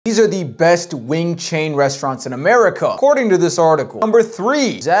These are the best wing chain restaurants in America, according to this article. Number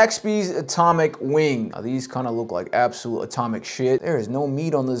 3, Zaxby's Atomic Wing. Now, these kind of look like absolute atomic shit. There is no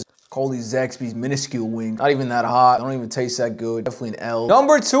meat on this. Call these Zaxby's minuscule wings. Not even that hot. Don't even taste that good. Definitely an L.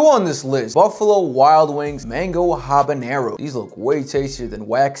 Number 2 on this list, Buffalo Wild Wings Mango Habanero. These look way tastier than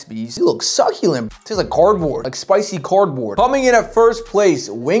Waxby's. These look succulent. Tastes like cardboard, like spicy cardboard. Coming in at first place,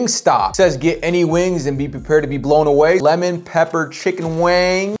 Wingstop. Says get any wings and be prepared to be blown away. Lemon pepper chicken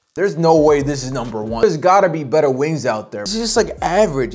wing. There's no way this is number 1. There's gotta be better wings out there. This is just like average.